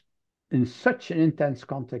been in such an intense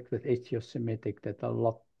contact with Ethio-Semitic that a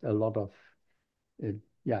lot of uh,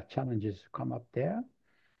 yeah, challenges come up there.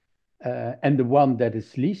 And the one that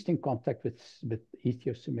is least in contact with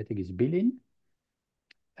Ethio-Semitic is Bilin.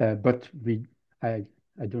 But I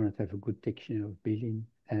do not have a good dictionary of Bilin.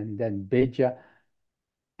 And then Beja,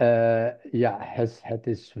 yeah, has had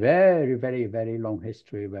this very, very, very long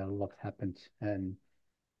history where a lot happened. And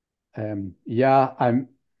yeah,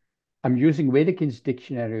 I'm using Wedekin's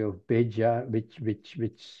dictionary of Beja,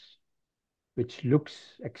 which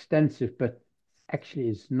looks extensive, but actually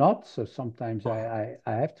is not. So sometimes I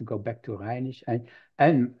have to go back to Rhinish, and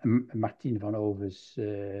Martien van Over's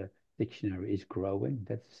dictionary is growing.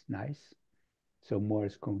 That's nice. So more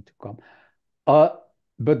is going to come. Uh,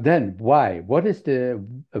 but then why? What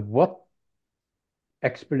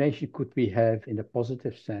explanation could we have in a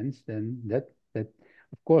positive sense? Then that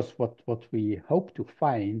of course what we hope to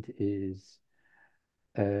find is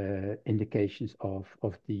indications of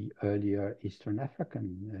the earlier Eastern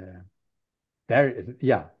African very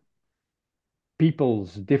yeah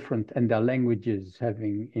peoples different and their languages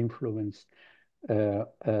having influenced uh,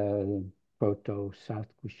 uh, Proto-South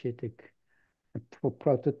Cushitic. For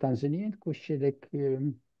Proto-Tanzanian Cushitic,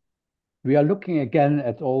 we are looking again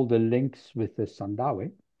at all the links with the Sandawe.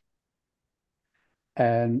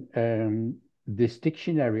 And this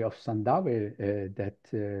dictionary of Sandawe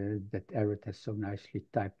that Eric has so nicely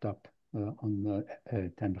typed up on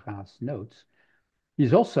Ten Ra's notes,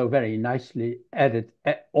 he's also very nicely added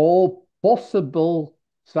all possible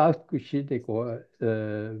South Cushitic or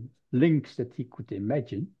links that he could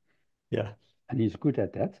imagine, Yeah. and he's good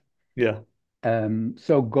at that. Yeah.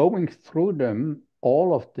 So going through them,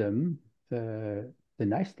 all of them, the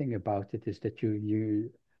nice thing about it is that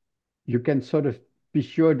you can sort of be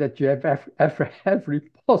sure that you have every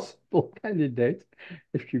possible candidate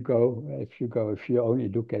if you only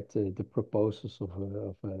look at the proposals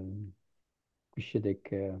of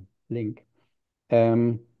Cushitic link.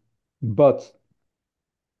 Um, but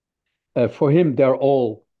for him, they're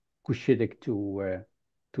all Cushitic to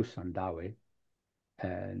Sandawe,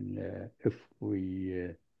 and if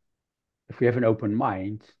we have an open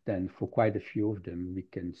mind, then for quite a few of them, we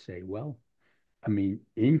can say, well, I mean,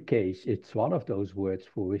 in case it's one of those words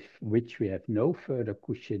for which we have no further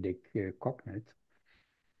Cushitic cognate,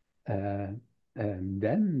 uh,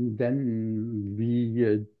 then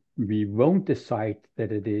we won't decide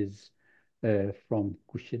that it is from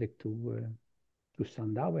Cushitic to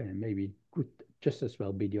Sandawe, and maybe could just as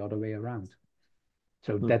well be the other way around.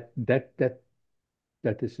 So Mm.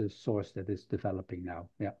 that is a source that is developing now.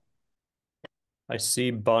 Yeah. I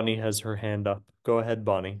see Bonnie has her hand up. Go ahead,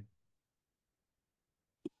 Bonnie.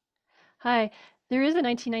 Hi. There is a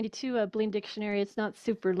 1992 Blean dictionary. It's not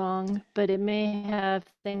super long, but it may have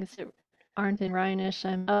things that aren't in Rhinish.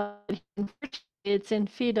 Unfortunately, it's in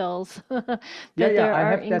Fidel's, Yeah, but yeah, there I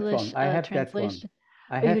are have that one. English I have that one. translation.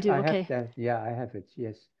 Oh, you do? I have Okay. that. Yeah, I have it.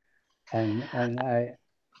 Yes. And I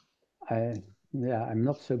yeah, I'm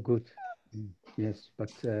not so good. Yes,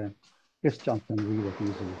 but Christian can read it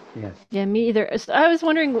easily. Yes. Yeah, me either. I was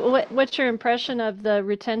wondering what's your impression of the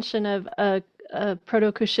retention of a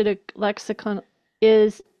Proto-Cushitic lexicon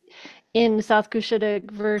is in South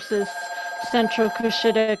Cushitic versus Central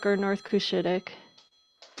Cushitic or North Cushitic?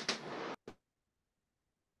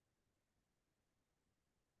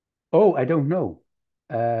 Oh, I don't know.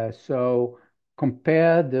 So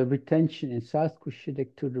compare the retention in South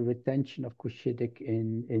Cushitic to the retention of Cushitic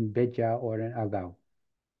in Beja or in Agau.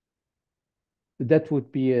 That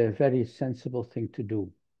would be a very sensible thing to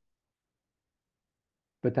do,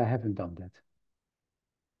 but I haven't done that.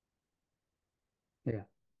 Yeah.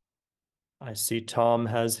 I see Tom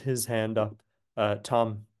has his hand up.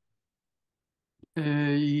 Tom.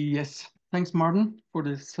 Yes, thanks, Martin, for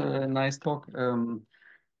this nice talk.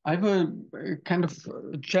 I have a kind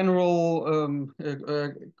of general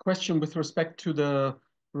question with respect to the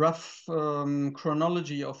rough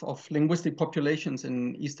chronology of linguistic populations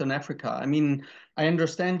in Eastern Africa. I mean, I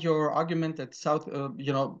understand your argument that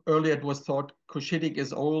earlier it was thought Cushitic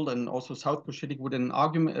is old, and also South Cushitic would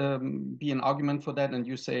be an argument for that, and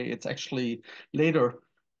you say it's actually later.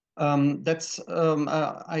 I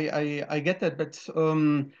get that, but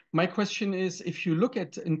my question is, if you look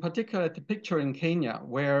at, in particular, at the picture in Kenya,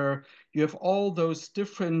 where you have all those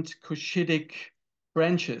different Cushitic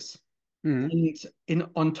branches, and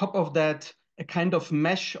on top of that, a kind of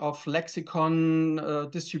mesh of lexicon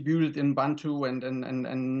distributed in Bantu and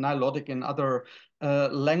Nilotic and other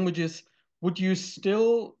languages, would you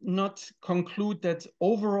still not conclude that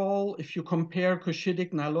overall, if you compare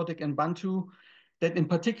Cushitic, Nilotic, and Bantu, that in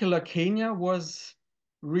particular Kenya was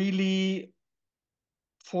really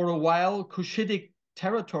for a while Cushitic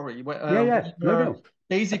territory, where No.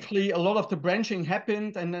 basically a lot of the branching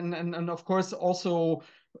happened, and of course also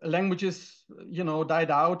languages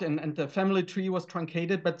died out, and the family tree was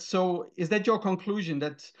truncated. But so is that your conclusion,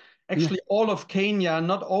 that No. actually all of Kenya,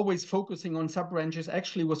 not always focusing on sub branches,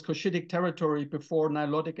 actually was Cushitic territory before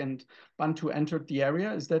Nilotic and Bantu entered the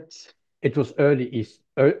area? Is that It was early East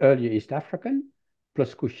African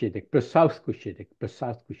plus Cushitic, plus South Cushitic, plus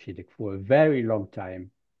South Cushitic for a very long time.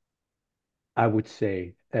 I would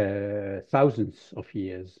say thousands of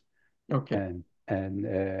years, okay? and and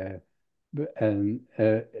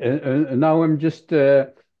now I'm just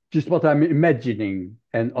what I'm imagining,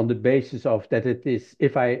 and on the basis of that, it is,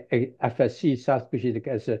 if I see South Pacific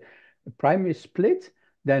as a primary split,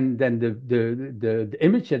 then the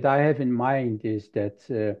image that I have in mind is that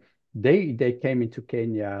they came into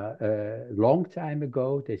Kenya a long time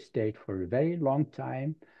ago. They stayed for a very long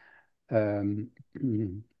time, um,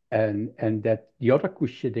 and that the other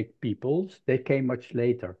Cushitic peoples, they came much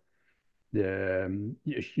later.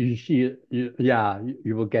 You see,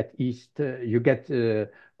 you will get you get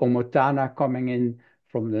Omotana coming in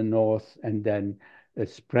from the north, and then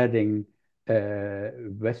spreading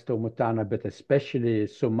West Omotana, but especially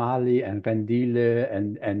Somali and Rendile,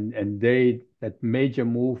 and they, that major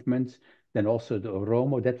movements. Then also the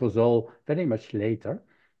Oromo, that was all very much later.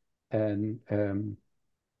 And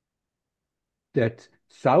that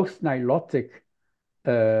South Nilotic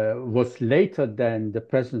was later than the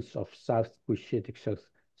presence of South Cushitic. So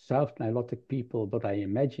South Nilotic people, what I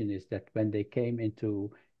imagine is that when they came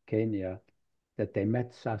into Kenya, that they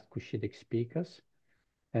met South Cushitic speakers.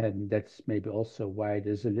 And that's maybe also why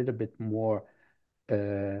there's a little bit more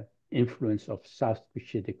influence of South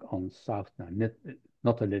Cushitic on South Nilotic.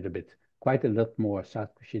 Not a little bit, quite a lot more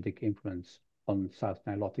South Cushitic influence on South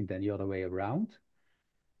Nilotic than the other way around.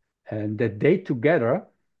 And that they together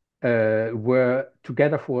were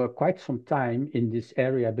together for quite some time in this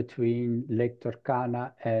area between Lake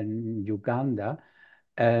Turkana and Uganda,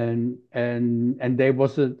 and there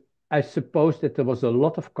was I suppose that there was a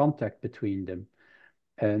lot of contact between them,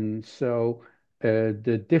 and so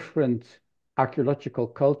the different archaeological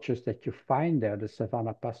cultures that you find there, the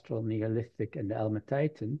Savannah Pastoral Neolithic and the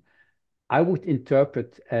Elmatitan, I would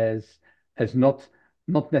interpret as not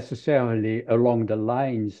necessarily along the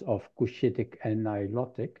lines of Cushitic and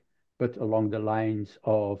Nilotic, but along the lines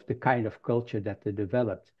of the kind of culture that they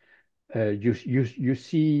developed. You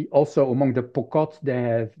see also among the Pokot,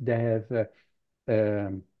 they have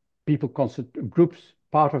people groups,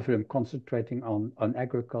 part of them concentrating on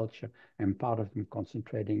agriculture, and part of them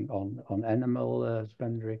concentrating on animal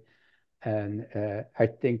husbandry. And I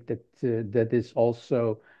think that that is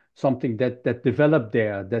also something that developed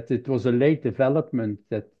there, that it was a late development,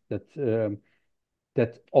 that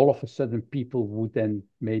all of a sudden people would then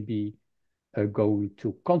maybe going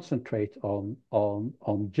to concentrate on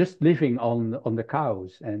just living on the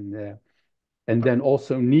cows, and then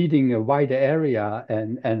also needing a wider area,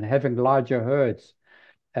 and having larger herds,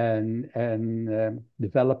 and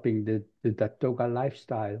developing the Datoga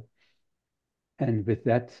lifestyle, and with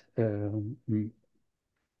that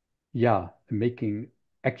making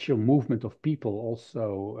actual movement of people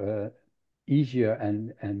also easier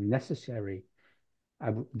and necessary.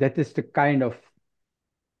 That is the kind of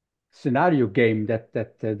scenario game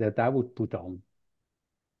that I would put on.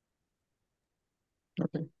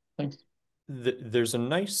 Okay, thanks. There's a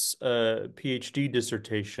nice PhD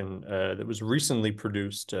dissertation that was recently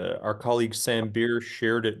produced. Our colleague Sam Beer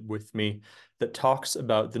shared it with me, that talks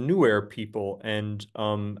about the Nuer people and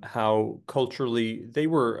how culturally they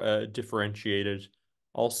were differentiated,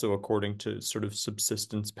 also according to sort of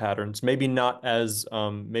subsistence patterns. Maybe not as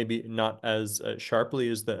sharply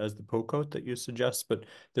as the Pokot that you suggest, but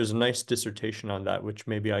there's a nice dissertation on that, which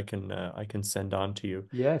maybe I can send on to you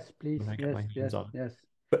Yes, please. when I get Yes, my hands yes, on it. yes.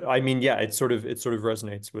 But I mean, yeah, it sort of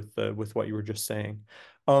resonates with what you were just saying.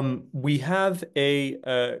 We have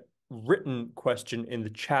a written question in the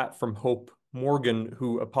chat from Hope Morgan,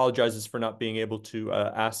 who apologizes for not being able to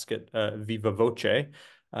ask it viva voce.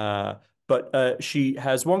 But she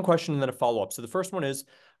has one question and then a follow-up. So the first one is,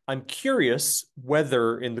 I'm curious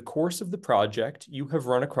whether in the course of the project you have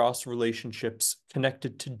run across relationships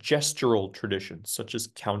connected to gestural traditions, such as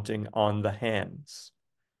counting on the hands.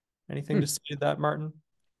 Anything to say to that, Maarten?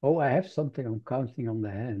 Oh, I have something on counting on the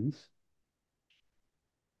hands.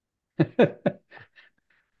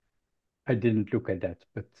 I didn't look at that,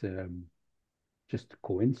 but just a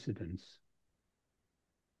coincidence.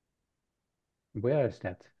 Where is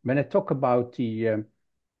that? When I talk about the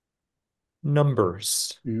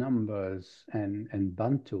Numbers. numbers and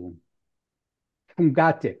Bantu,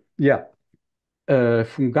 Fungate, yeah.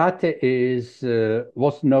 Fungate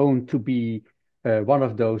was known to be one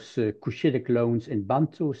of those Cushitic loans in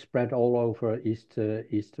Bantu, spread all over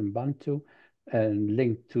Eastern Bantu, and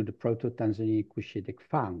linked to the Proto-Tanzanian Cushitic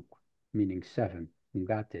Fang, meaning seven.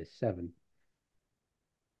 Fungate is seven.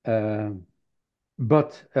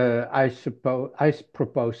 But I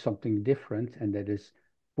propose something different, and that is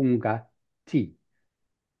Fungati,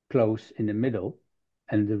 close in the middle.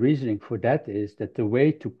 And the reasoning for that is that the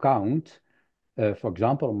way to count, for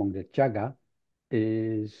example, among the Chaga,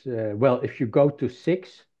 is well, if you go to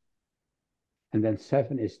six and then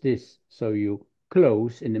seven is this, so you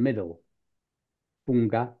close in the middle,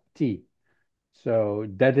 Fungati. So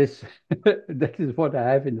that is that is what I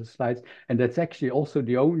have in the slides, and that's actually also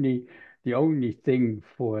the only thing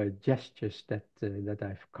for gestures that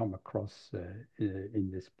I've come across in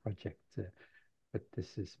this project. But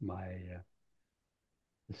this is my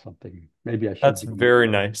something. Maybe I should That's be. very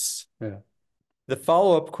nice. Yeah. The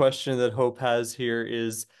follow-up question that Hope has here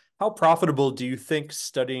is, how profitable do you think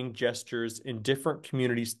studying gestures in different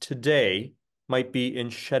communities today might be in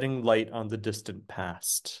shedding light on the distant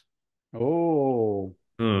past? Oh,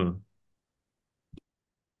 Hmm.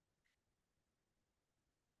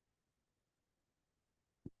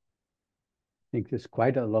 I think there's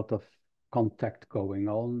quite a lot of contact going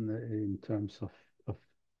on in terms of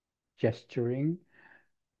gesturing,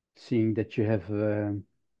 seeing that you have.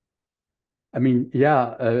 I mean,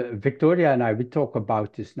 yeah, Victoria and I, we talk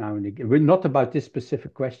about this now and again. We're not about this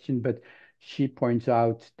specific question, but she points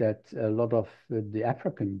out that a lot of the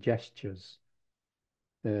African gestures,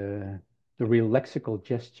 uh, the real lexical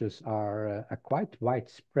gestures, are quite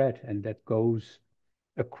widespread, and that goes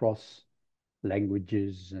across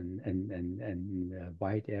languages and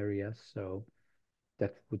wide areas. So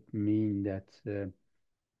that would mean that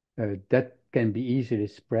that can be easily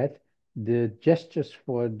spread. The gestures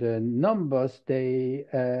for the numbers, they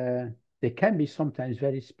can be sometimes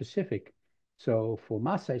very specific. So for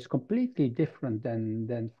Massa, it's completely different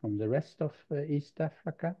than from the rest of East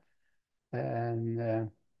Africa.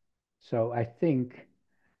 And so I think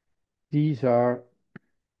these are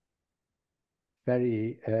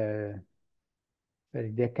very,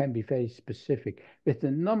 they can be very specific. With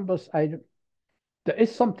the numbers, there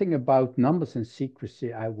is something about numbers and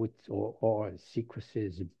secrecy I would, or secrecy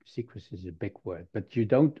is a big word, but you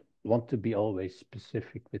don't want to be always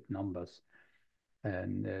specific with numbers.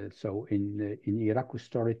 And so in Iraku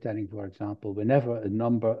storytelling, for example, whenever a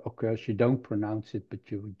number occurs, you don't pronounce it,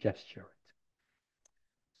 but you gesture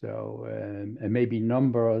it. So and maybe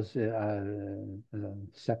numbers are a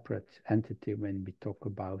separate entity when we talk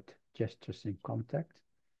about gestures in contact.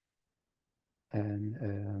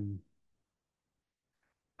 And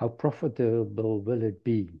how profitable will it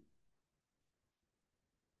be?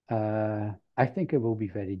 I think it will be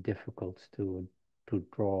very difficult to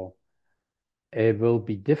draw. It will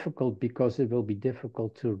be difficult because it will be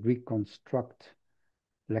difficult to reconstruct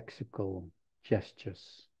lexical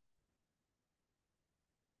gestures.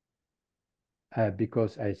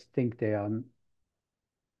 Because I think they are,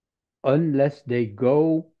 unless they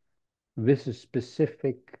go with a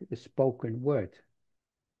specific spoken word.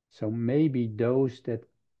 So maybe those that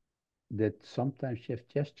sometimes have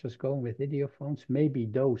gestures going with idiophones, maybe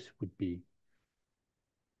those would be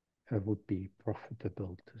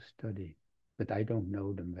profitable to study, but I don't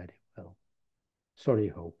know them very well. Sorry,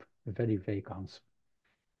 Hope, a very vague answer.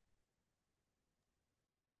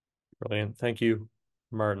 Brilliant. Thank you,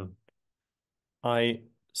 Maarten. I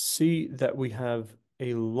see that we have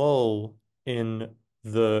a lull in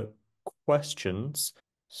the questions.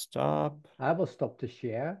 Stop. I will stop the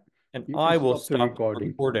share. And You can I will stop the stop the recording.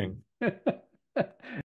 recording.